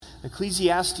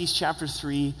Ecclesiastes chapter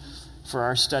 3 for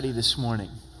our study this morning.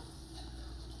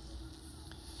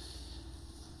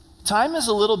 Time is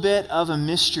a little bit of a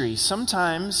mystery.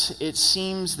 Sometimes it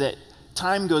seems that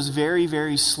time goes very,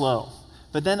 very slow.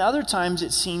 But then other times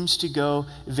it seems to go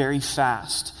very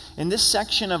fast. In this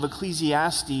section of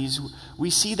Ecclesiastes,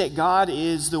 we see that God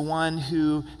is the one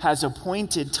who has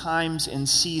appointed times and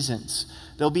seasons.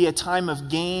 There'll be a time of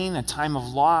gain, a time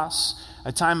of loss,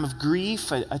 a time of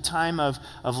grief, a time of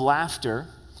laughter.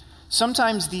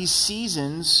 Sometimes these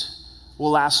seasons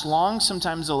will last long,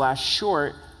 sometimes they'll last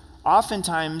short.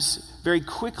 Oftentimes, very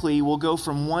quickly, we'll go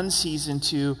from one season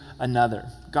to another.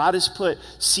 God has put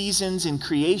seasons in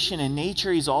creation and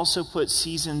nature. He's also put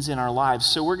seasons in our lives.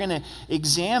 So we're going to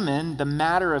examine the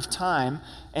matter of time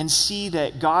and see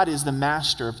that God is the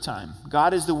master of time.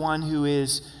 God is the one who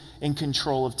is in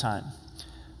control of time.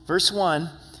 Verse 1,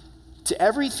 to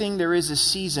everything there is a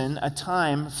season, a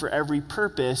time for every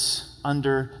purpose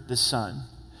under the sun.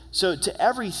 So to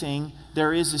everything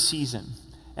there is a season.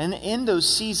 And in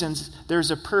those seasons, there's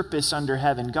a purpose under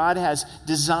heaven. God has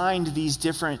designed these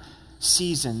different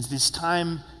seasons, this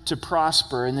time to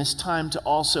prosper and this time to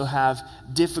also have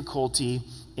difficulty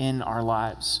in our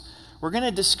lives. We're going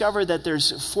to discover that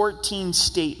there's 14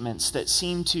 statements that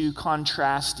seem to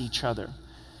contrast each other.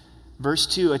 Verse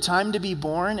 2, a time to be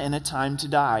born and a time to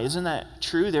die. Isn't that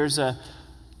true? There's a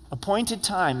appointed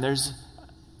time. There's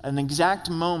an exact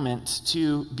moment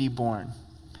to be born.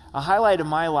 A highlight of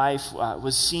my life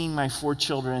was seeing my 4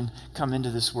 children come into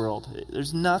this world.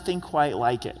 There's nothing quite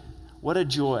like it. What a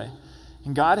joy.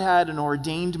 And God had an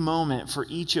ordained moment for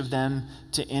each of them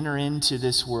to enter into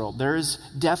this world. There is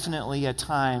definitely a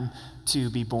time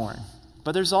to be born.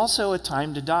 But there's also a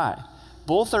time to die.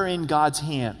 Both are in God's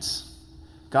hands.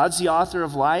 God's the author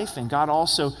of life, and God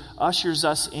also ushers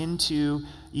us into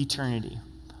eternity.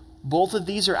 Both of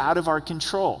these are out of our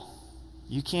control.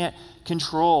 You can't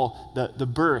control the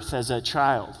birth as a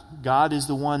child. God is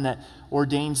the one that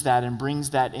ordains that and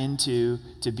brings that into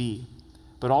to be.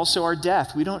 But also our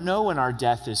death. We don't know when our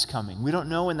death is coming. We don't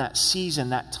know when that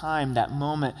season, that time, that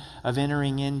moment of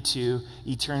entering into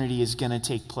eternity is going to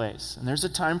take place. And there's a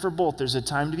time for both. There's a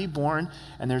time to be born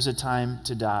and there's a time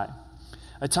to die.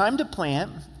 A time to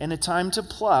plant and a time to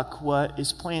pluck what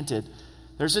is planted.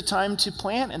 There's a time to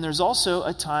plant and there's also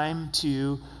a time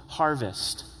to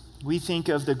harvest. We think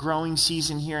of the growing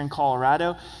season here in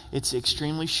Colorado. It's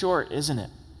extremely short, isn't it?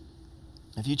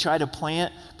 If you try to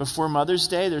plant before Mother's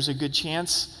Day, there's a good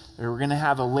chance that we're going to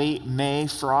have a late May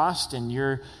frost and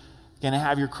you're going to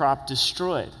have your crop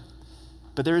destroyed.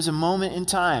 But there is a moment in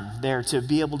time there to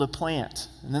be able to plant.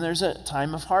 And then there's a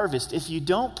time of harvest. If you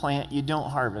don't plant, you don't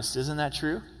harvest. Isn't that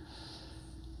true?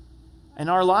 In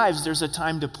our lives, there's a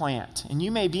time to plant. And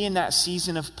you may be in that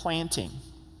season of planting.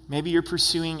 Maybe you're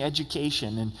pursuing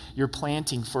education and you're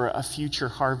planting for a future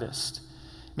harvest.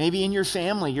 Maybe in your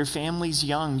family's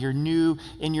young, you're new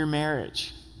in your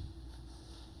marriage.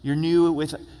 You're new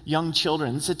with young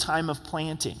children. It's a time of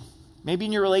planting. Maybe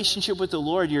in your relationship with the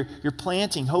Lord, you're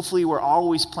planting. Hopefully we're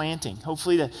always planting.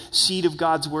 Hopefully the seed of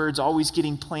God's word's always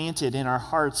getting planted in our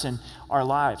hearts and our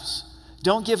lives.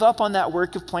 Don't give up on that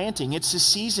work of planting. It's the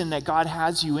season that God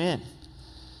has you in.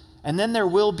 And then there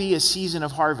will be a season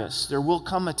of harvest. There will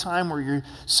come a time where you're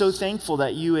so thankful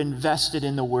that you invested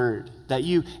in the word, that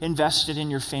you invested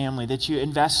in your family, that you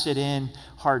invested in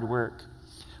hard work.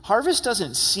 Harvest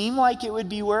doesn't seem like it would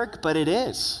be work, but it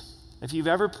is. If you've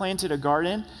ever planted a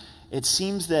garden, it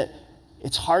seems that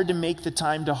it's hard to make the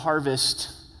time to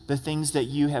harvest the things that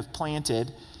you have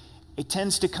planted. It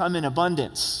tends to come in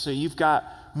abundance. So you've got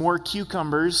more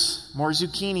cucumbers, more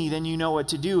zucchini than you know what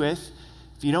to do with.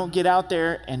 If you don't get out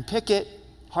there and pick it,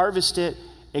 harvest it,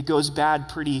 it goes bad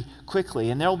pretty quickly.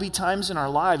 And there will be times in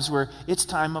our lives where it's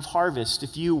time of harvest.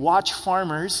 If you watch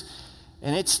farmers,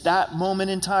 and it's that moment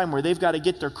in time where they've got to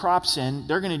get their crops in,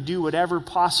 they're going to do whatever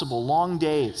possible, long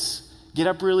days, get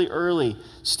up really early,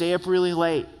 stay up really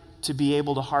late to be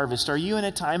able to harvest. Are you in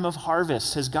a time of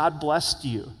harvest? Has God blessed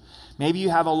you? Maybe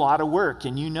you have a lot of work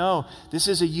and you know this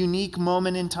is a unique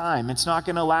moment in time. It's not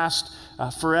going to last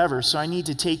forever, so I need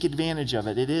to take advantage of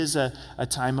it. It is a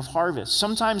time of harvest.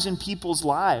 Sometimes in people's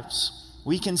lives,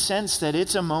 we can sense that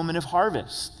it's a moment of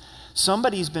harvest.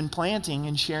 Somebody's been planting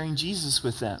and sharing Jesus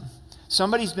with them.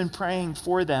 Somebody's been praying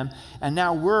for them, and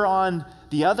now we're on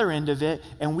the other end of it,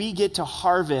 and we get to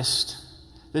harvest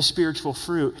the spiritual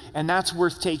fruit, and that's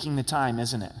worth taking the time,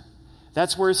 isn't it?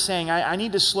 That's worth saying, I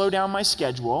need to slow down my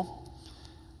schedule.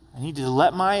 I need to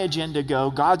let my agenda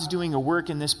go. God's doing a work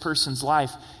in this person's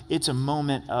life. It's a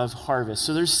moment of harvest.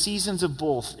 So there's seasons of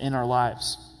both in our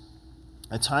lives.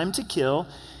 A time to kill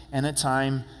and a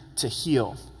time to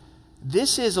heal.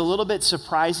 This is a little bit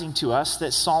surprising to us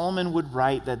that Solomon would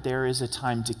write that there is a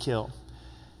time to kill.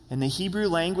 In the Hebrew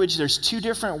language, there's two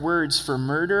different words for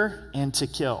murder and to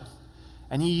kill.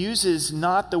 And he uses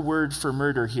not the word for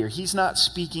murder here. He's not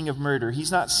speaking of murder.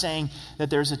 He's not saying that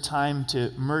there's a time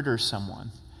to murder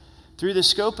someone. Through the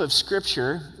scope of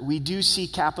Scripture, we do see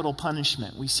capital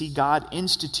punishment. We see God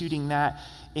instituting that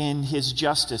in his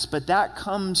justice. But that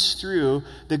comes through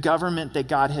the government that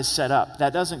God has set up.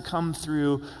 That doesn't come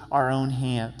through our own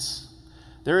hands.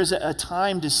 There is a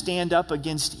time to stand up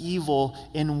against evil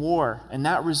in war, and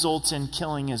that results in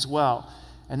killing as well.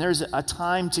 And there's a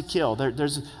time to kill.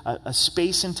 There's a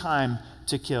space and time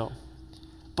to kill.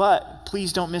 But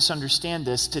please don't misunderstand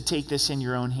this to take this in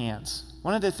your own hands.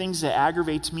 One of the things that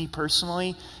aggravates me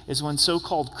personally is when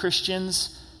so-called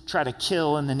Christians try to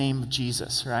kill in the name of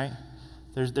Jesus, right?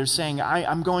 They're saying,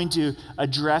 I'm going to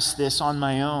address this on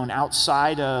my own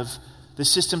outside of the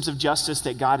systems of justice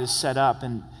that God has set up.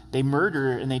 And they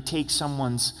murder and they take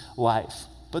someone's life.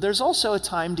 But there's also a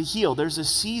time to heal. There's a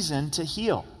season to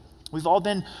heal. We've all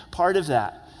been part of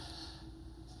that.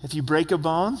 If you break a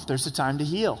bone, there's a time to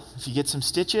heal. If you get some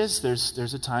stitches,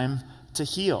 there's a time to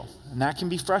heal. And that can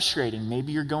be frustrating.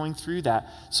 Maybe you're going through that.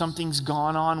 Something's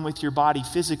gone on with your body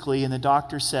physically, and the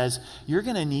doctor says, you're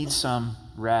going to need some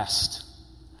rest.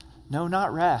 No,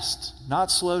 not rest,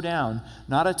 not slow down,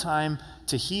 not a time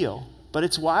to heal. But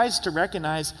it's wise to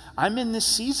recognize, I'm in this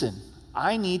season.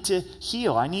 I need to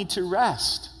heal. I need to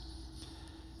rest.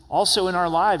 Also in our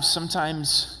lives,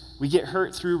 sometimes we get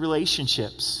hurt through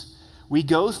relationships. We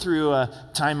go through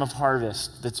a time of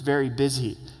harvest that's very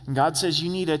busy. And God says you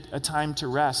need a time to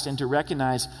rest and to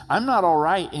recognize, I'm not all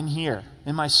right in here,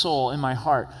 in my soul, in my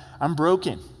heart. I'm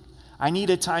broken. I need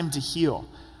a time to heal.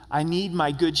 I need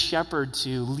my good shepherd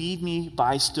to lead me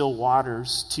by still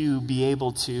waters to be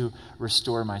able to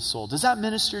restore my soul. Does that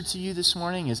minister to you this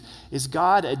morning? Is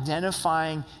God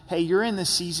identifying, hey, you're in the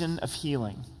season of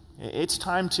healing. It's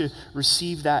time to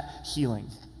receive that healing.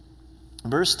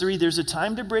 Verse 3, there's a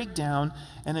time to break down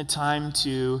and a time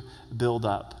to build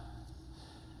up.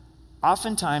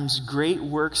 Oftentimes, great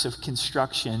works of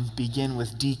construction begin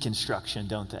with deconstruction,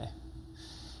 don't they?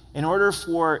 In order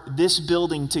for this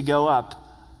building to go up,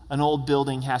 an old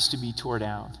building has to be torn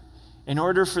down. In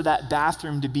order for that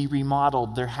bathroom to be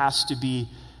remodeled, there has to be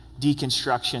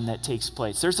deconstruction that takes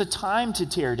place. There's a time to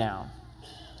tear down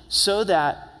so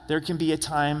that there can be a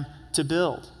time to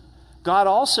build. God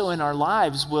also in our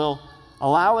lives will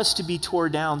allow us to be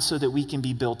torn down so that we can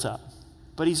be built up.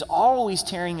 But he's always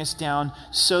tearing us down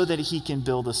so that he can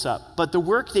build us up. But the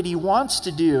work that he wants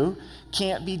to do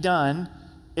can't be done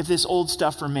if this old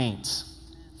stuff remains.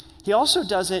 He also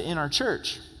does it in our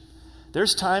church.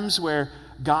 There's times where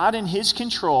God in his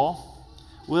control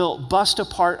will bust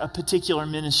apart a particular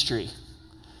ministry.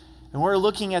 And we're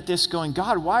looking at this going,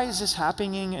 God, why is this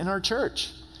happening in our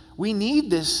church? We need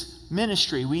this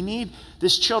ministry. We need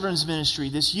this children's ministry,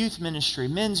 this youth ministry,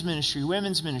 men's ministry,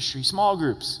 women's ministry, small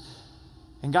groups.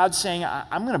 And God's saying,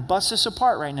 I'm going to bust this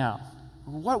apart right now.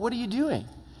 What are you doing?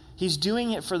 He's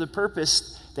doing it for the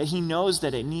purpose that he knows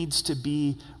that it needs to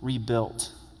be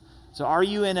rebuilt. So are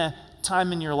you in a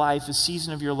time in your life, a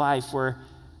season of your life where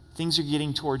things are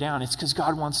getting torn down? It's because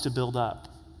God wants to build up.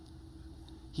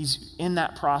 He's in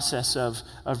that process of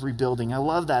rebuilding. I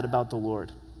love that about the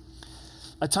Lord.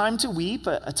 A time to weep,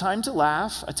 a time to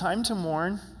laugh, a time to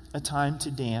mourn, a time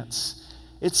to dance.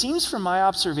 It seems from my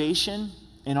observation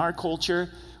in our culture,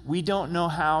 we don't know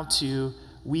how to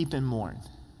weep and mourn.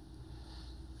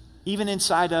 Even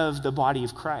inside of the body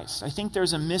of Christ. I think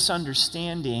there's a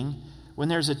misunderstanding when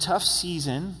there's a tough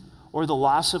season or the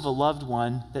loss of a loved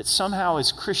one that somehow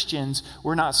as Christians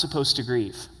we're not supposed to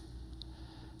grieve.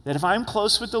 That if I'm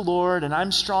close with the Lord and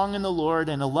I'm strong in the Lord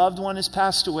and a loved one has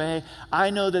passed away,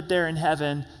 I know that they're in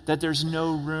heaven, that there's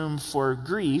no room for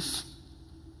grief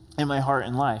in my heart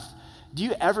and life. Do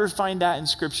you ever find that in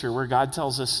Scripture where God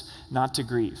tells us not to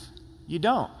grieve? You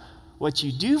don't. What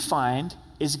you do find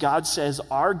is God says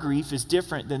our grief is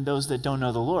different than those that don't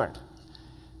know the Lord.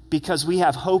 Because we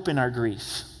have hope in our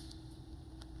grief.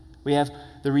 We have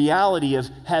the reality of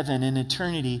heaven and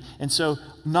eternity. And so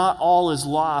not all is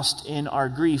lost in our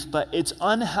grief, but it's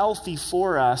unhealthy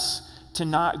for us to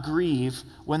not grieve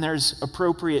when there's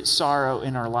appropriate sorrow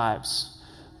in our lives.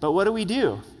 But what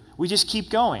do? We just keep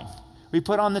going. We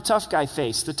put on the tough guy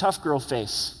face, the tough girl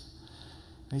face.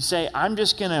 We say, I'm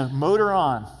just going to motor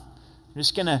on. I'm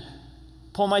just going to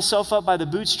pull myself up by the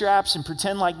bootstraps and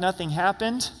pretend like nothing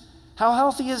happened. How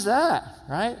healthy is that,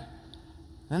 right?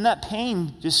 Then that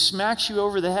pain just smacks you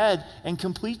over the head and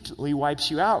completely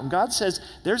wipes you out. And God says,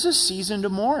 there's a season to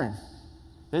mourn.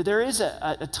 There is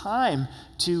a time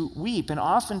to weep. And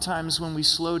oftentimes when we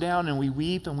slow down and we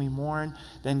weep and we mourn,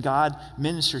 then God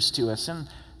ministers to us. And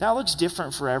that looks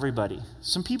different for everybody.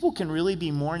 Some people can really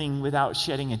be mourning without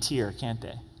shedding a tear, can't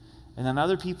they? And then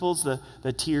other people's,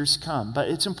 the tears come. But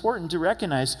it's important to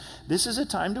recognize this is a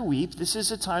time to weep. This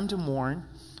is a time to mourn.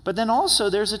 But then also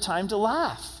there's a time to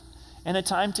laugh and a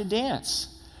time to dance.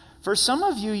 For some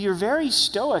of you, you're very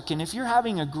stoic. And if you're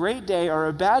having a great day or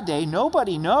a bad day,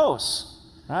 nobody knows.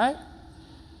 Right?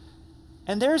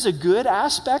 And there's a good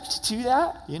aspect to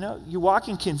that. You walk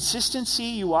in consistency,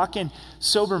 you walk in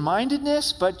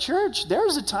sober-mindedness, but church,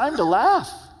 there's a time to laugh.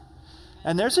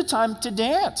 And there's a time to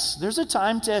dance. There's a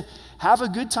time to have a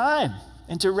good time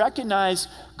and to recognize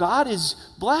God is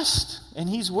blessed and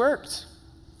he's worked.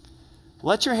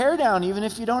 Let your hair down even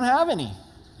if you don't have any,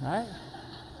 right?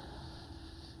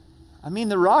 I mean,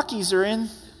 the Rockies are in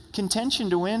contention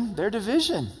to win their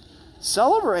division.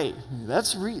 Celebrate.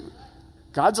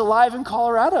 God's alive in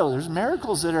Colorado. There's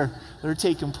miracles that are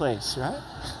taking place, right?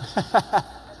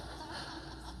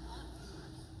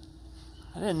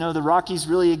 I didn't know the Rockies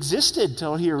really existed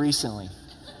till here recently.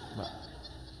 But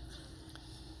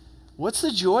what's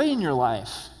the joy in your life?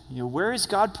 Where is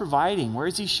God providing? Where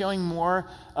is he showing more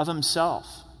of himself?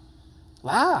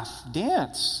 Laugh,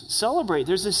 dance, celebrate.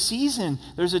 There's a season,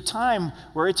 there's a time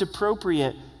where it's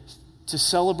appropriate to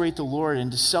celebrate the Lord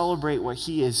and to celebrate what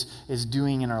he is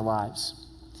doing in our lives.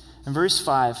 In verse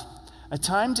 5, a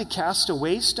time to cast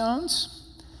away stones,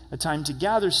 a time to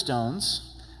gather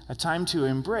stones, a time to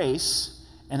embrace,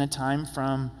 and a time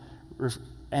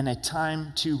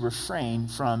to refrain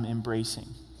from embracing.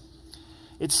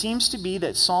 It seems to be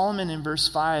that Solomon in verse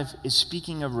 5 is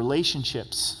speaking of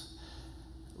relationships.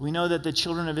 We know that the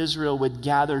children of Israel would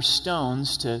gather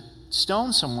stones to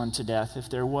stone someone to death if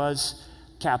there was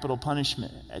capital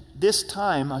punishment. At this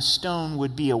time, a stone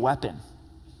would be a weapon.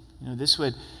 This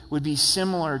would be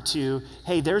similar to,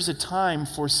 hey, there's a time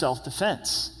for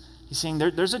self-defense. He's saying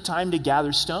there's a time to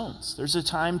gather stones. There's a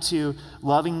time to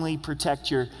lovingly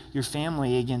protect your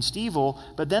family against evil,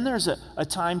 but then there's a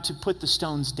time to put the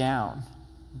stones down.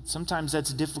 Sometimes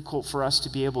that's difficult for us to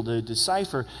be able to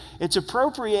decipher. It's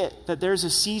appropriate that there's a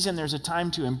season, there's a time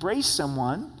to embrace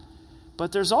someone,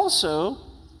 but there's also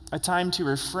a time to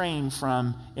refrain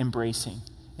from embracing.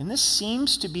 And this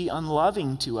seems to be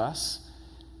unloving to us,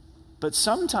 but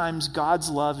sometimes God's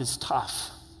love is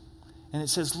tough. And it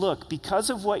says, look, because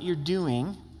of what you're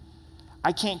doing,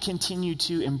 I can't continue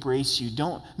to embrace you.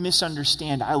 Don't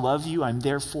misunderstand. I love you. I'm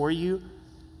there for you.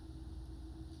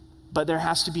 But there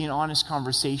has to be an honest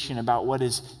conversation about what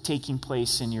is taking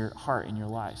place in your heart, in your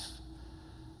life.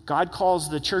 God calls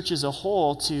the church as a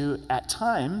whole to, at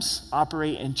times,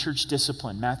 operate in church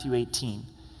discipline, Matthew 18.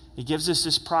 It gives us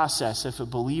this process. If a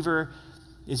believer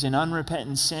is in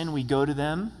unrepentant sin, we go to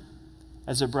them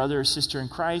as a brother or sister in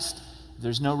Christ. If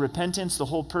there's no repentance, the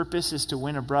whole purpose is to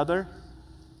win a brother.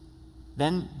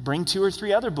 Then bring 2 or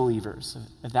 3 other believers.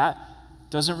 If that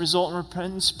doesn't result in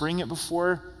repentance, bring it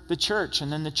before the church.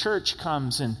 And then the church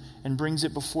comes and brings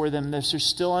it before them. If there's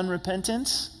still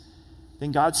unrepentance,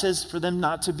 then God says for them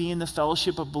not to be in the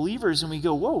fellowship of believers. And we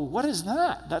go, whoa, what is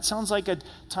that? That sounds like a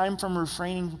time from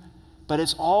refraining, but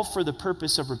it's all for the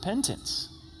purpose of repentance.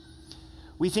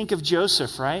 We think of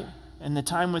Joseph, right? And the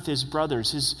time with his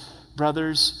brothers. His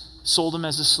brothers sold him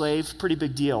as a slave. Pretty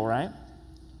big deal, right?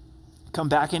 Come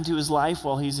back into his life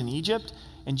while he's in Egypt.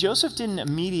 And Joseph didn't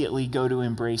immediately go to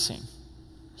embracing.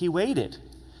 He waited.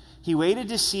 He waited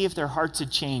to see if their hearts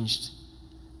had changed,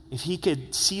 if he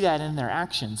could see that in their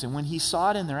actions. And when he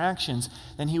saw it in their actions,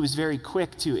 then he was very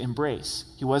quick to embrace.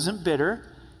 He wasn't bitter.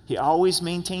 He always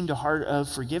maintained a heart of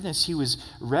forgiveness. He was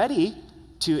ready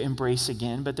to embrace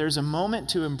again, but there's a moment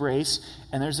to embrace,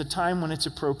 and there's a time when it's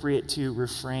appropriate to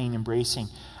refrain embracing.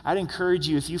 I'd encourage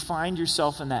you, if you find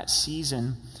yourself in that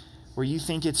season where you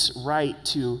think it's right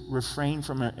to refrain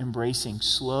from embracing,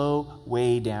 slow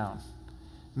way down.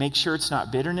 Make sure it's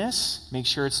not bitterness. Make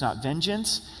sure it's not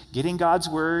vengeance. Get in God's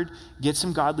word. Get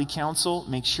some godly counsel.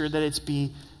 Make sure that it's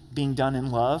being done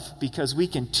in love, because we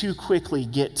can too quickly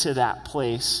get to that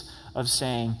place of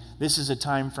saying, this is a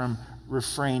time from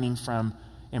refraining from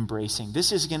embracing.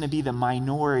 This is going to be the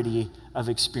minority of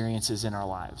experiences in our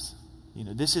lives.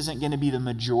 This isn't going to be the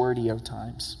majority of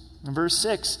times. In verse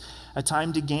 6, a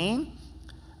time to gain,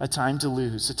 a time to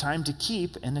lose, a time to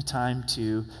keep, and a time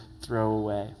to throw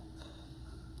away.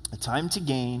 A time to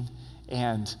gain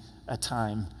and a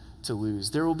time to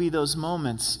lose. There will be those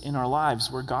moments in our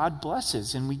lives where God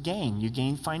blesses and we gain. You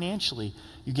gain financially,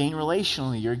 you gain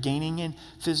relationally, you're gaining in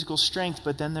physical strength,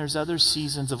 but then there's other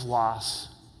seasons of loss.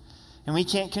 And we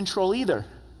can't control either.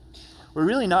 we're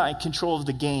really not in control of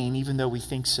the gain, even though we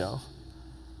think so.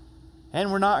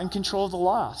 And we're not in control of the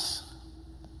loss.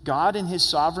 God, in his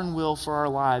sovereign will for our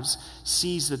lives,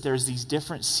 sees that there's these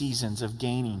different seasons of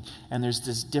gaining, and there's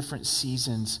these different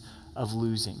seasons of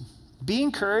losing. Be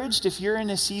encouraged if you're in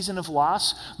a season of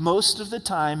loss. Most of the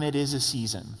time, it is a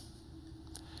season.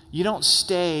 You don't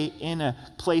stay in a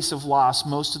place of loss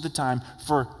most of the time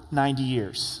for 90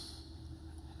 years.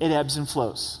 It ebbs and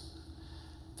flows.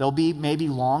 There'll be maybe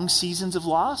long seasons of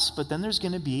loss, but then there's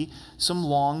going to be some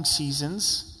long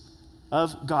seasons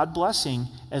of God blessing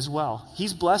as well.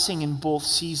 He's blessing in both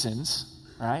seasons,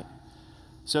 right?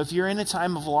 So if you're in a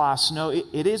time of loss, no,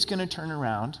 it is going to turn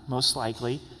around, most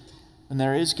likely, and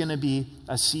there is going to be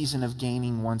a season of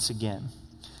gaining once again.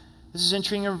 This is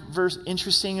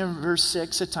interesting in verse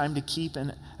 6, a time to keep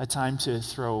and a time to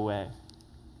throw away.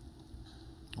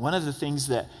 One of the things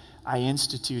that I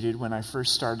instituted when I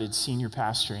first started senior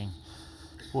pastoring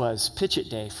was pitch it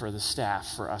day for the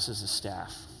staff, for us as a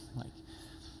staff.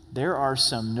 There are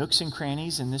some nooks and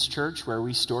crannies in this church where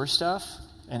we store stuff,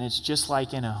 and it's just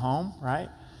like in a home, right?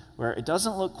 Where it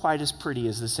doesn't look quite as pretty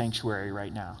as the sanctuary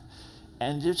right now.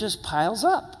 And it just piles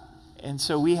up. And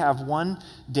so we have one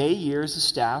day a year as a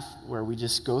staff where we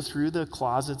just go through the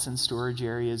closets and storage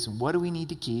areas, and what do we need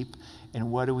to keep, and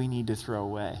what do we need to throw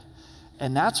away?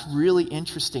 And that's really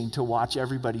interesting to watch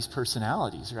everybody's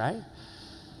personalities, right?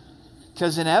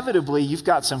 Because inevitably, you've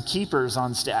got some keepers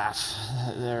on staff.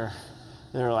 They're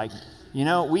like,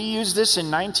 we used this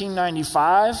in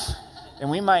 1995,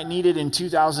 and we might need it in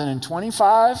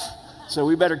 2025, so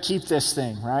we better keep this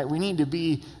thing, right? We need to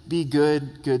be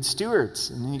good stewards.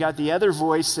 And then you got the other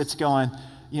voice that's going,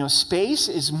 space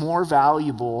is more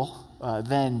valuable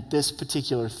than this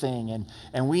particular thing,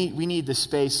 and we need the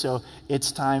space, so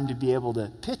it's time to be able to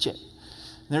pitch it.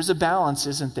 And there's a balance,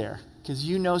 isn't there? Because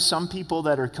some people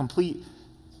that are complete,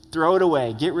 throw it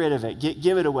away, get rid of it,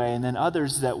 give it away, and then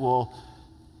others that will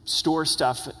store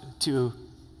stuff to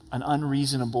an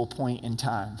unreasonable point in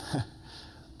time.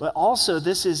 But also,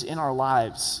 this is in our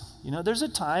lives. There's a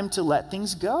time to let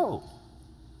things go.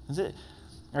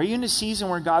 Are you in a season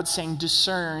where God's saying,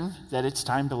 discern that it's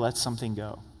time to let something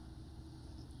go?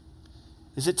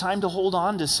 Is it time to hold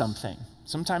on to something?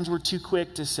 Sometimes we're too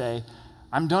quick to say,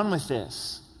 I'm done with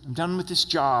this. I'm done with this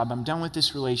job. I'm done with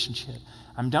this relationship.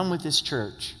 I'm done with this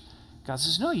church. God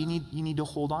says, no, you need to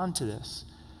hold on to this.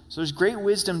 So there's great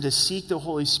wisdom to seek the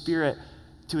Holy Spirit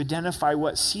to identify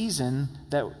what season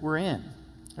that we're in.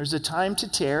 There's a time to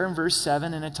tear in verse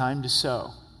 7 and a time to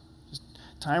sow.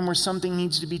 A time where something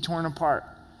needs to be torn apart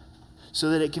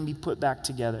so that it can be put back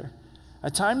together. A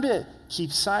time to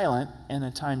keep silent and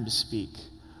a time to speak.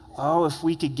 Oh, if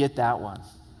we could get that one,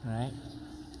 right?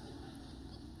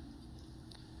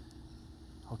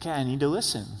 Okay, I need to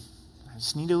listen. I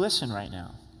just need to listen right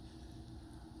now.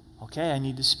 Okay, I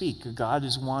need to speak. God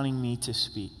is wanting me to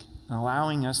speak and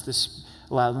allowing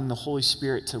the Holy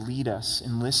Spirit to lead us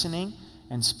in listening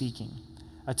and speaking.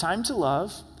 A time to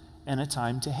love and a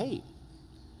time to hate.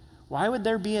 Why would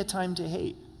there be a time to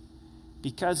hate?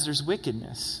 Because there's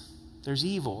wickedness, there's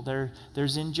evil,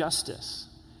 there's injustice.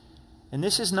 And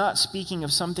this is not speaking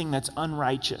of something that's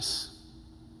unrighteous.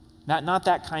 Not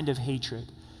that kind of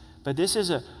hatred. But this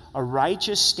is a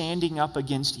righteous standing up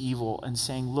against evil and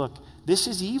saying, look, this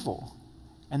is evil.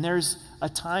 And there's a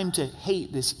time to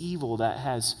hate this evil that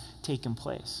has taken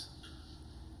place.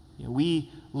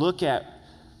 We look at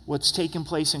what's taken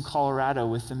place in Colorado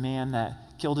with the man that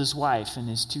killed his wife and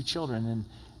his 2 children. And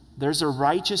there's a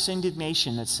righteous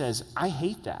indignation that says, I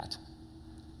hate that.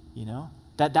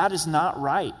 That is not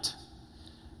right.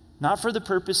 Not for the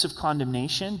purpose of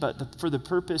condemnation, but for the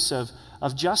purpose of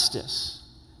justice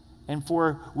and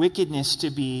for wickedness to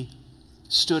be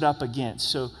stood up against.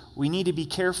 So we need to be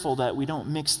careful that we don't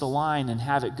mix the line and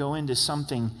have it go into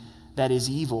something that is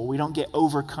evil. We don't get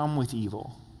overcome with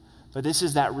evil. But this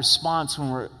is that response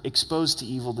when we're exposed to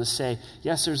evil to say,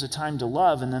 yes, there's a time to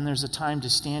love, and then there's a time to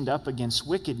stand up against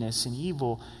wickedness and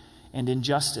evil and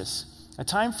injustice. A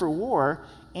time for war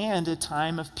and a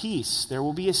time of peace. There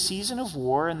will be a season of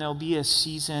war and there'll be a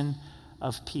season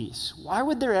of peace. Why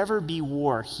would there ever be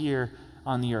war here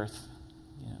on the earth?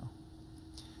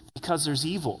 Because there's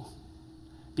evil.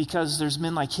 Because there's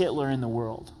men like Hitler in the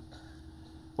world.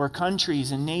 Where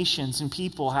countries and nations and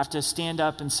people have to stand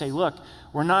up and say, look,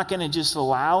 we're not going to just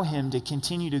allow him to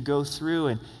continue to go through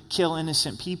and kill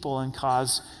innocent people and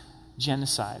cause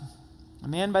genocide. A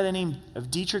man by the name of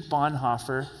Dietrich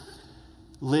Bonhoeffer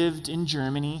lived in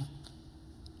Germany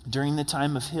during the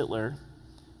time of Hitler,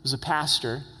 was a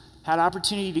pastor, had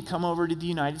opportunity to come over to the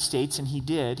United States, and he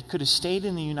did. Could have stayed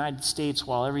in the United States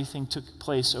while everything took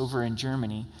place over in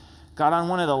Germany. got on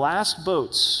one of the last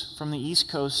boats from the East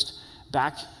Coast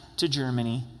back to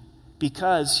Germany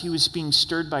because he was being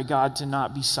stirred by God to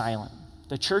not be silent.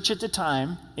 The church at the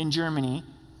time in Germany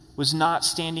was not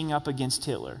standing up against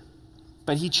Hitler,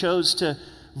 but he chose to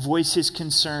voice his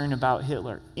concern about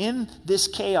Hitler. In this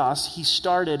chaos, he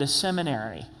started a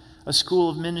seminary, a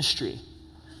school of ministry,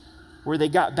 where they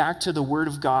got back to the Word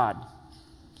of God,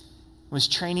 was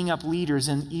training up leaders,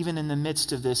 and even in the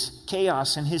midst of this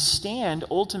chaos. And his stand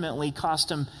ultimately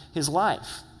cost him his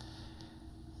life.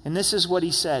 And this is what he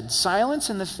said: silence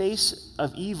in the face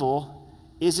of evil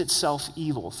is itself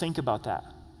evil. Think about that.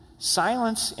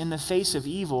 Silence in the face of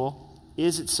evil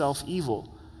is itself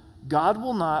evil. God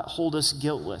will not hold us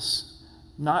guiltless.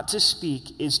 Not to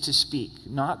speak is to speak.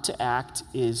 Not to act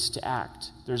is to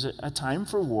act. There's a time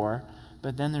for war,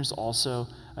 but then there's also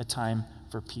a time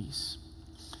for peace.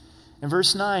 In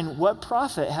verse 9, what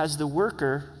profit has the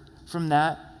worker from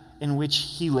that in which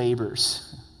he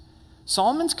labors?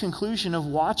 Solomon's conclusion of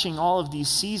watching all of these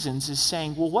seasons is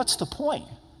saying, well, what's the point?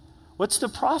 What's the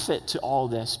profit to all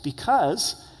this?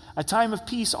 Because a time of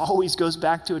peace always goes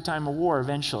back to a time of war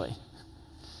eventually.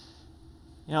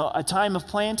 You know, a time of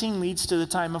planting leads to the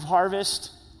time of harvest,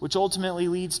 which ultimately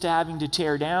leads to having to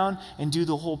tear down and do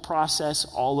the whole process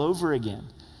all over again.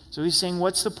 So he's saying,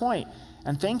 what's the point?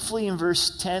 And thankfully in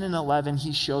verse 10 and 11,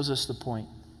 he shows us the point.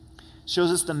 Shows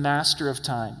us the master of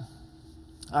time.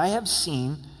 I have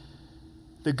seen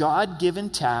the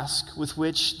God-given task with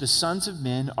which the sons of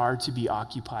men are to be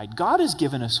occupied. God has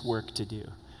given us work to do.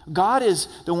 God is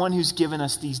the one who's given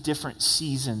us these different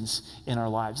seasons in our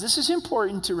lives. This is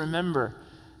important to remember,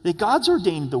 that God's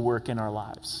ordained the work in our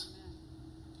lives.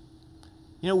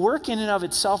 You know, work in and of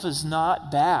itself is not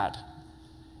bad.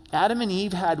 Adam and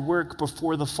Eve had work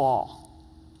before the fall.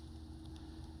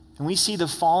 And we see the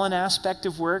fallen aspect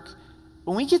of work.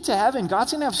 When we get to heaven,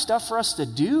 God's going to have stuff for us to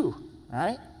do,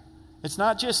 right? It's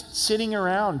not just sitting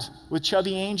around with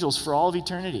chubby angels for all of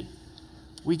eternity.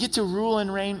 We get to rule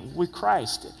and reign with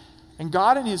Christ. And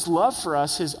God in his love for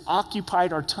us has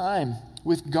occupied our time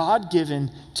with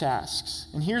God-given tasks.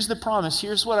 And here's the promise.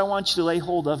 Here's what I want you to lay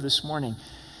hold of this morning.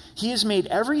 He has made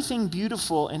everything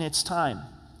beautiful in its time.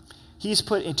 He has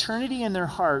put eternity in their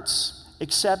hearts,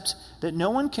 except that no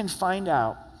one can find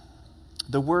out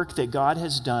the work that God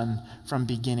has done from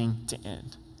beginning to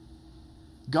end.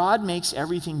 God makes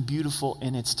everything beautiful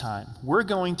in its time. We're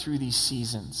going through these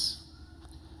seasons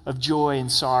of joy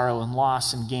and sorrow and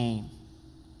loss and gain,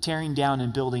 tearing down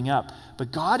and building up.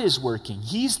 But God is working.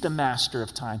 He's the master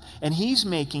of time, and he's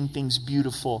making things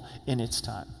beautiful in its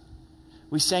time.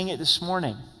 We sang it this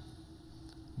morning.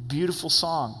 Beautiful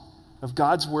song of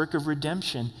God's work of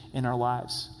redemption in our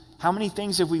lives. How many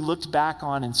things have we looked back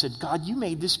on and said, God, you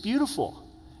made this beautiful.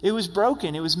 It was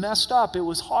broken. It was messed up. It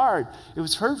was hard. It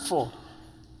was hurtful.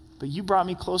 But you brought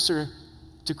me closer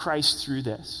to Christ through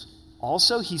this.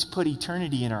 Also, he's put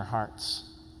eternity in our hearts.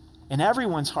 In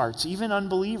everyone's hearts, even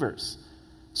unbelievers.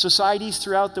 Societies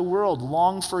throughout the world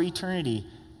long for eternity,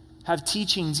 have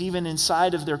teachings even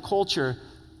inside of their culture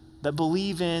that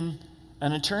believe in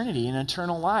an eternity, an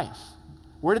eternal life.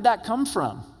 Where did that come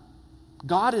from?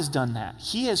 God has done that.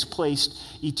 He has placed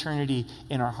eternity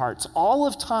in our hearts. All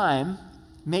of time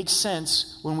makes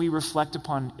sense when we reflect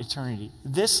upon eternity.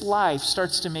 This life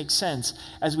starts to make sense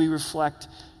as we reflect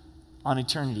on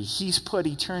eternity. He's put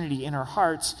eternity in our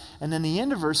hearts. And then the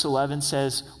end of verse 11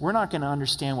 says, we're not going to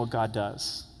understand what God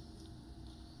does.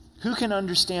 Who can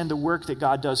understand the work that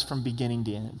God does from beginning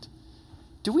to end?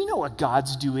 Do we know what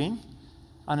God's doing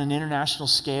on an international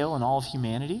scale in all of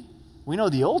humanity? We know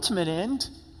the ultimate end,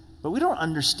 but we don't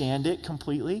understand it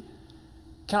completely.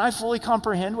 Can I fully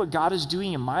comprehend what God is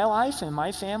doing in my life and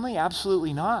my family?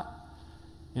 Absolutely not.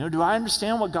 You know, do I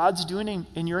understand what God's doing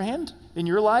in your hand, in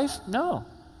your life? No.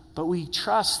 But we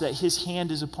trust that his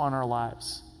hand is upon our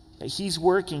lives, that he's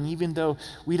working even though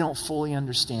we don't fully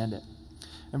understand it.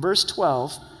 In verse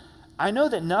 12, I know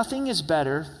that nothing is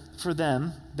better for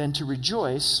them than to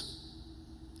rejoice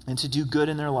and to do good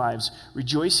in their lives,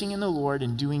 rejoicing in the Lord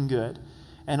and doing good.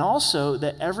 And also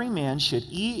that every man should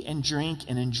eat and drink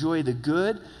and enjoy the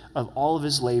good of all of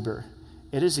his labor.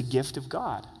 It is a gift of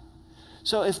God.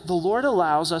 So if the Lord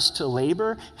allows us to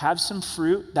labor, have some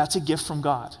fruit, that's a gift from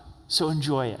God. So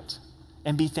enjoy it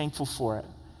and be thankful for it.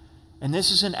 And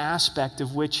this is an aspect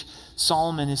of which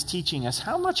Solomon is teaching us.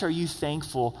 How much are you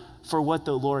thankful for what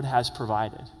the Lord has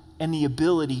provided and the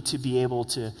ability to be able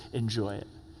to enjoy it?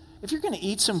 If you're going to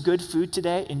eat some good food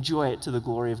today, enjoy it to the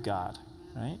glory of God,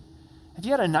 right? If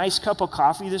you had a nice cup of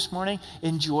coffee this morning,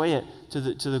 enjoy it to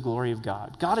the glory of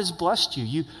God. God has blessed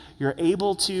you. You're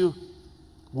able to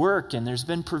work, and there's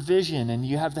been provision, and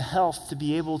you have the health to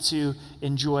be able to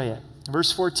enjoy it.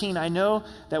 Verse 14, I know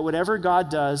that whatever God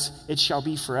does, it shall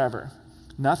be forever.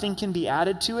 Nothing can be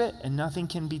added to it, and nothing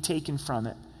can be taken from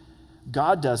it.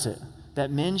 God does it, that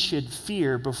men should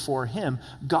fear before him.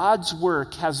 God's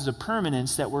work has the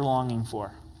permanence that we're longing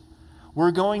for.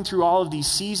 We're going through all of these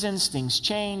seasons. Things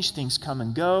change, things come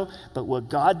and go. But what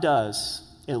God does,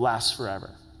 it lasts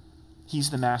forever. He's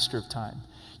the master of time.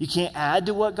 You can't add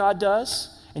to what God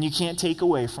does, and you can't take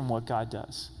away from what God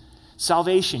does.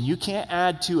 Salvation, you can't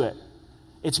add to it.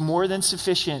 It's more than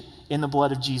sufficient in the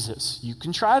blood of Jesus. You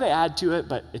can try to add to it,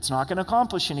 but it's not going to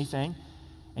accomplish anything.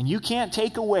 And you can't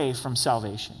take away from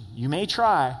salvation. You may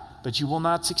try, but you will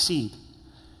not succeed.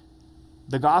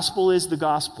 The gospel is the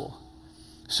gospel.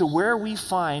 So where we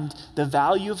find the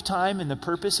value of time and the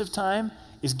purpose of time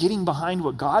is getting behind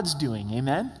what God's doing.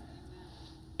 Amen?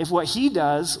 If what he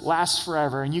does lasts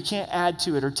forever and you can't add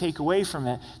to it or take away from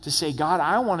it, to say, God,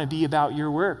 I want to be about your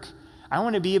work. I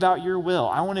want to be about your will.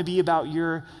 I want to be about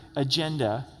your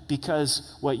agenda,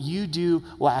 because what you do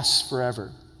lasts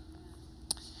forever.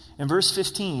 In verse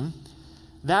 15,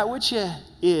 that which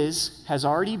is has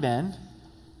already been,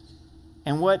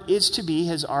 and what is to be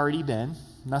has already been,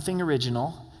 nothing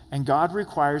original, and God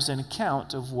requires an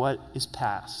account of what is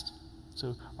past.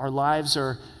 So our lives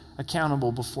are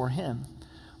accountable before him.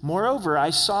 Moreover,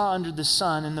 I saw under the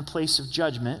sun in the place of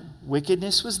judgment,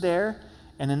 wickedness was there,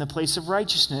 and in the place of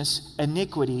righteousness,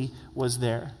 iniquity was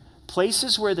there.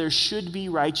 Places where there should be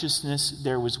righteousness,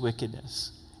 there was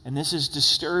wickedness. And this is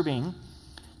disturbing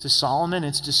to Solomon.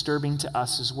 It's disturbing to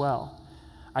us as well.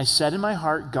 I said in my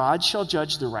heart, God shall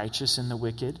judge the righteous and the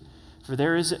wicked, for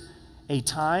there is a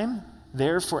time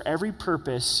there for every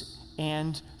purpose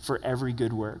and for every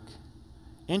good work.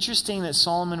 Interesting that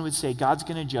Solomon would say God's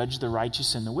going to judge the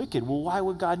righteous and the wicked. Well, why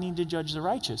would God need to judge the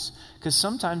righteous? Because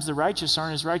sometimes the righteous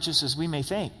aren't as righteous as we may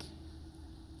think.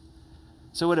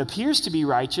 So what appears to be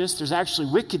righteous, there's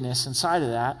actually wickedness inside of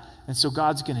that, and so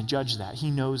God's going to judge that.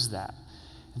 He knows that.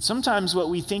 And sometimes what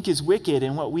we think is wicked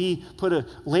and what we put a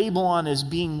label on as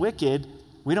being wicked,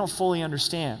 we don't fully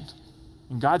understand.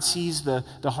 And God sees the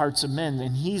hearts of men,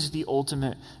 and he's the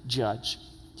ultimate judge.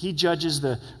 He judges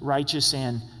the righteous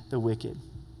and the wicked.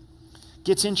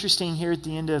 Gets interesting here at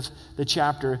the end of the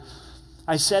chapter.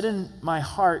 I said in my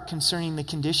heart concerning the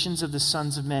conditions of the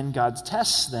sons of men, God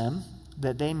tests them,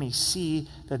 that they may see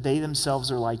that they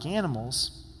themselves are like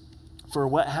animals. For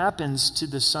what happens to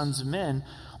the sons of men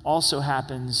also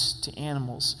happens to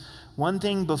animals. One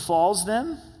thing befalls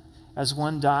them, as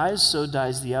one dies, so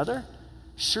dies the other.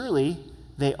 Surely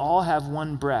they all have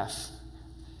one breath.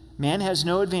 Man has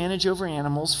no advantage over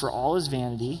animals, for all is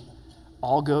vanity.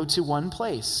 All go to one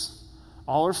place.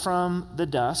 All are from the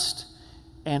dust,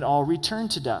 and all return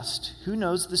to dust. Who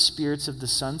knows the spirits of the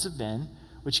sons of men,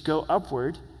 which go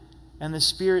upward, and the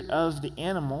spirit of the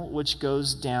animal, which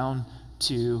goes down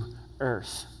to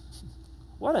earth?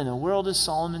 What in the world is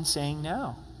Solomon saying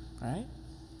now, right?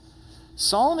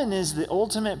 Solomon is the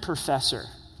ultimate professor.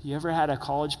 You ever had a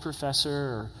college professor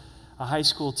or a high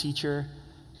school teacher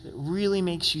that really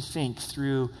makes you think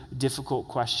through difficult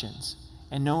questions?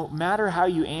 And no matter how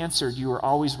you answered, you were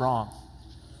always wrong,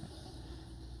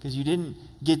 because you didn't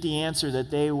get the answer that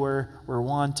they were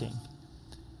wanting.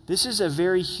 This is a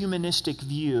very humanistic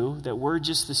view that we're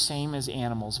just the same as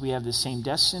animals. We have the same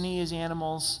destiny as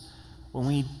animals. When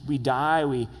we die,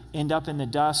 we end up in the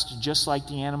dust just like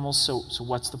the animals. So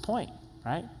what's the point,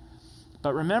 right?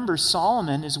 But remember,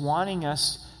 Solomon is wanting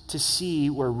us to see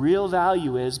where real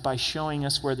value is by showing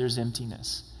us where there's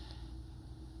emptiness.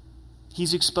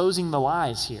 He's exposing the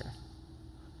lies here.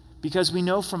 Because we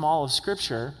know from all of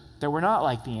Scripture that we're not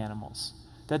like the animals.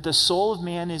 That the soul of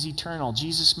man is eternal.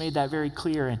 Jesus made that very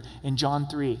clear in John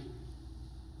 3. It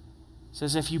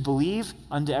says, if you believe,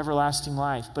 unto everlasting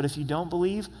life. But if you don't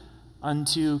believe,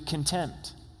 unto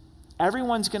contempt.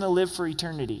 Everyone's going to live for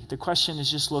eternity. The question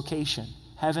is just location,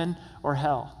 heaven or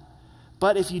hell.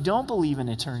 But if you don't believe in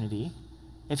eternity,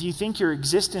 if you think your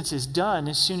existence is done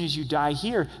as soon as you die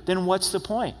here, then what's the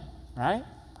point, right?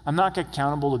 I'm not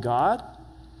accountable to God.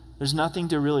 There's nothing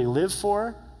to really live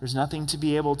for. There's nothing to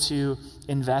be able to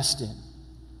invest in.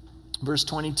 Verse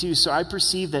 22, so I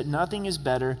perceive that nothing is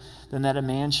better than that a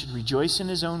man should rejoice in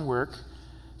his own work,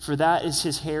 for that is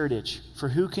his heritage. For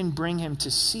who can bring him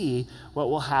to see what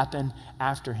will happen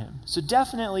after him? So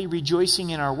definitely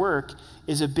rejoicing in our work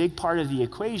is a big part of the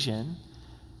equation,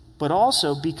 but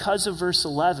also because of verse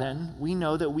 11, we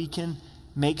know that we can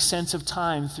make sense of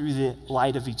time through the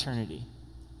light of eternity.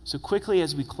 So quickly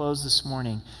as we close this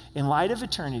morning, in light of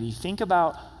eternity, think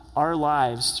about our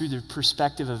lives through the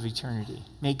perspective of eternity.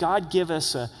 May God give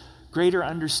us a greater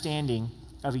understanding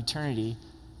of eternity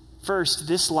First,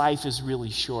 this life is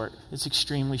really short. It's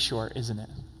extremely short, isn't it?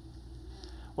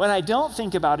 When I don't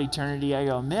think about eternity, I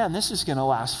go, man, this is going to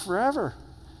last forever.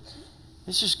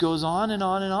 This just goes on and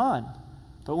on and on.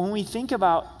 But when we think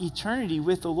about eternity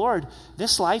with the Lord,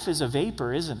 this life is a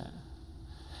vapor, isn't it?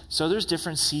 So there's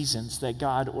different seasons that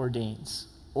God ordains.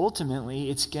 Ultimately,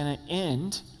 it's going to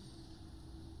end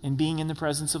in being in the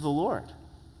presence of the Lord.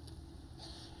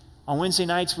 On Wednesday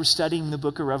nights, we're studying the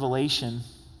book of Revelation.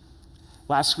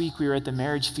 Last week, we were at the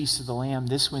marriage feast of the Lamb.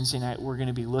 This Wednesday night, we're going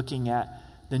to be looking at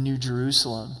the New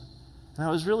Jerusalem. And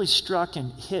I was really struck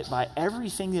and hit by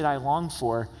everything that I long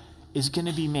for is going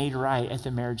to be made right at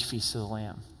the marriage feast of the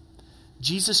Lamb.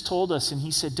 Jesus told us, and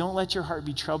he said, don't let your heart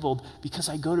be troubled because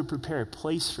I go to prepare a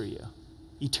place for you.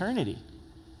 Eternity.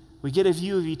 We get a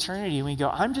view of eternity and we go,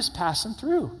 I'm just passing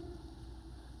through.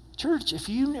 Church, if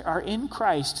you are in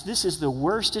Christ, this is the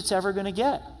worst it's ever going to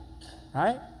get,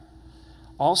 right?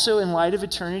 Also, in light of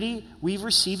eternity, we've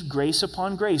received grace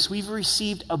upon grace. We've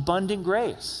received abundant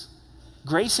grace.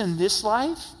 Grace in this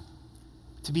life,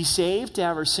 to be saved, to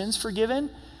have our sins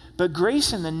forgiven, but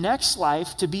grace in the next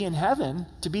life, to be in heaven,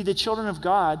 to be the children of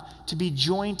God, to be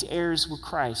joint heirs with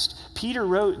Christ. Peter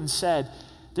wrote and said,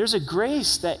 there's a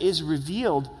grace that is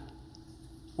revealed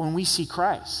when we see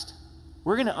Christ.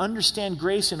 We're going to understand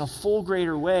grace in a full,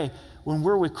 greater way when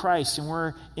we're with Christ and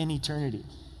we're in eternity.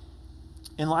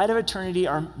 In light of eternity,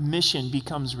 our mission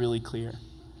becomes really clear.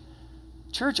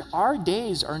 Church, our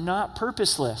days are not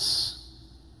purposeless.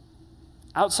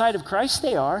 Outside of Christ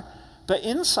they are, but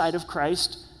inside of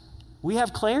Christ, we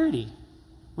have clarity.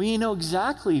 We know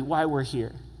exactly why we're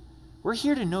here. We're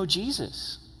here to know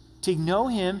Jesus, to know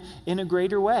him in a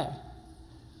greater way.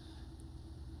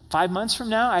 5 months from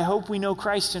now, I hope we know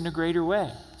Christ in a greater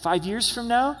way. 5 years from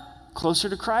now, closer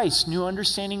to Christ, new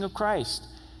understanding of Christ.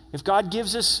 If God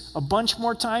gives us a bunch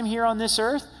more time here on this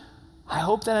earth, I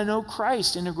hope that I know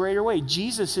Christ in a greater way.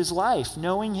 Jesus is life,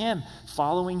 knowing him,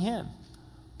 following him.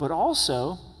 But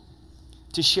also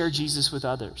to share Jesus with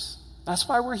others. That's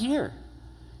why we're here.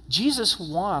 Jesus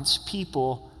wants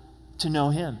people to know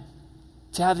him,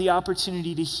 to have the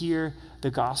opportunity to hear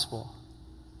the gospel.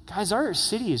 Guys, our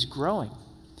city is growing.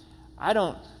 I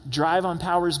don't drive on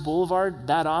Powers Boulevard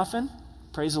that often.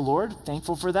 Praise the Lord.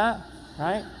 Thankful for that,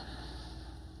 right?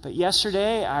 But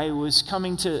yesterday, I was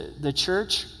coming to the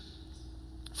church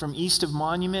from east of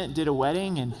Monument, did a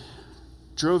wedding, and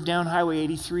drove down Highway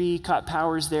 83, caught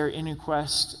Powers there,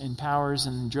 Interquest and Powers,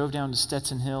 and drove down to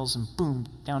Stetson Hills, and boom,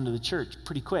 down to the church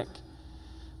pretty quick.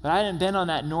 But I hadn't been on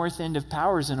that north end of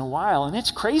Powers in a while, and it's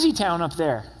crazy town up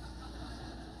there.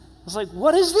 I was like,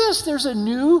 what is this? There's a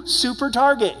new super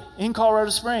Target in Colorado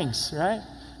Springs, right?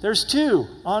 There's two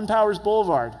on Powers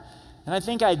Boulevard. And I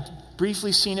think I'd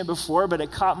briefly seen it before, but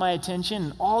it caught my attention.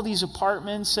 And all these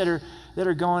apartments that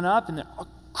are going up, and a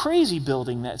crazy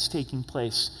building that's taking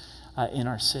place in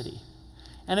our city.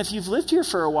 And if you've lived here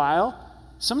for a while,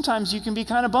 sometimes you can be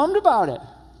kind of bummed about it.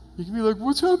 You can be like,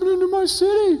 what's happening to my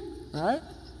city? Right?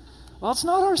 Well, it's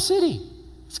not our city.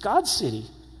 It's God's city.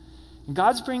 And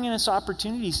God's bringing us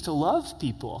opportunities to love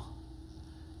people,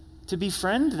 to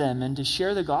befriend them and to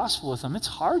share the gospel with them. It's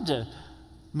hard to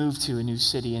move to a new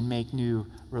city and make new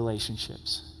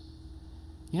relationships.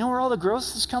 You know where all the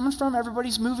growth is coming from?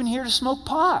 Everybody's moving here to smoke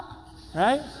pot,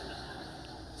 right?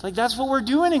 It's like that's what we're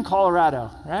doing in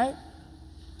Colorado, right?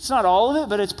 It's not all of it,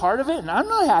 but it's part of it, and I'm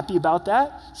not happy about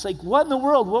that. It's like, what in the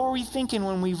world? What were we thinking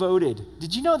when we voted?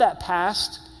 Did you know that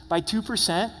passed by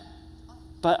 2%?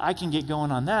 But I can get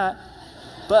going on that.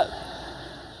 But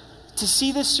to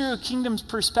see this through a kingdom's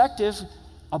perspective,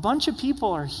 a bunch of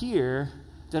people are here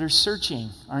that are searching,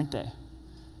 aren't they?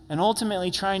 And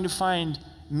ultimately trying to find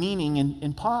meaning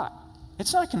in pot.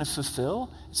 It's not going to fulfill.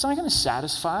 It's not going to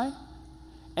satisfy.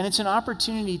 And it's an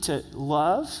opportunity to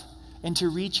love and to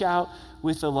reach out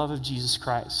with the love of Jesus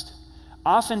Christ.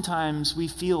 Oftentimes we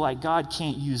feel like God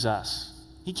can't use us.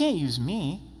 He can't use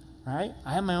me, right?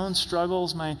 I have my own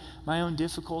struggles, my own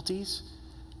difficulties.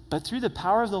 But through the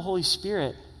power of the Holy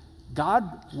Spirit,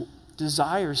 God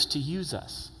desires to use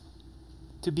us,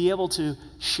 to be able to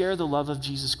share the love of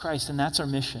Jesus Christ. And that's our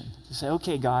mission. To say,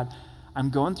 okay, God, I'm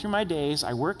going through my days.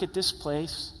 I work at this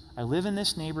place. I live in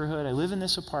this neighborhood. I live in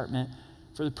this apartment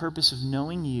for the purpose of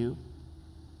knowing you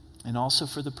and also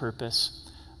for the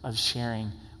purpose of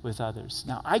sharing with others.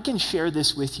 Now, I can share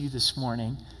this with you this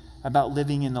morning about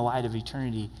living in the light of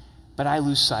eternity, but I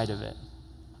lose sight of it.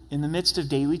 In the midst of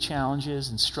daily challenges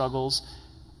and struggles,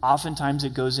 oftentimes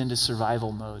it goes into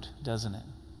survival mode, doesn't it?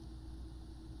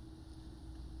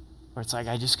 Where it's like,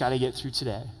 I just got to get through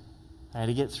today. I got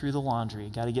to get through the laundry.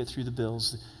 Got to get through the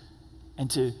bills.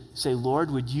 And to say, Lord,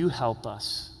 would you help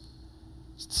us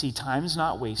See, time's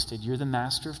not wasted. You're the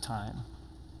master of time.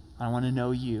 I want to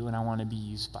know you, and I want to be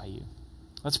used by you.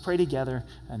 Let's pray together,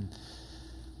 and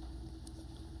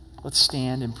let's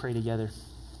stand and pray together.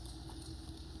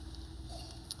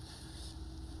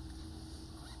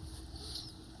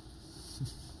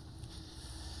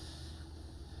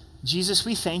 Jesus,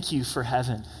 we thank you for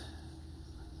heaven.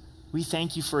 We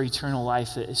thank you for eternal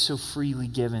life that is so freely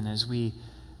given as we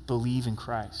believe in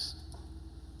Christ.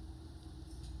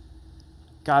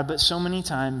 God, but so many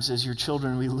times as your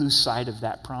children, we lose sight of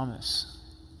that promise.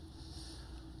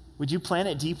 Would you plant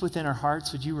it deep within our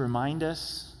hearts? Would you remind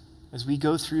us as we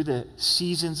go through the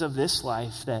seasons of this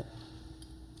life that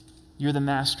you're the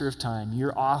master of time.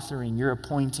 You're authoring, you're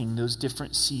appointing those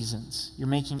different seasons. You're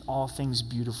making all things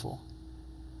beautiful.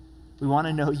 We want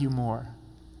to know you more.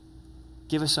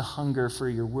 Give us a hunger for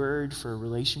your word, for a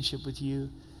relationship with you.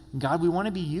 And God, we want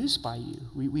to be used by you.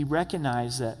 We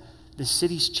recognize that the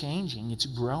city's changing. It's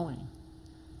growing.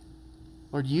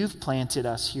 Lord, you've planted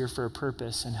us here for a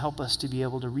purpose, and help us to be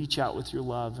able to reach out with your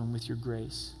love and with your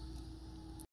grace.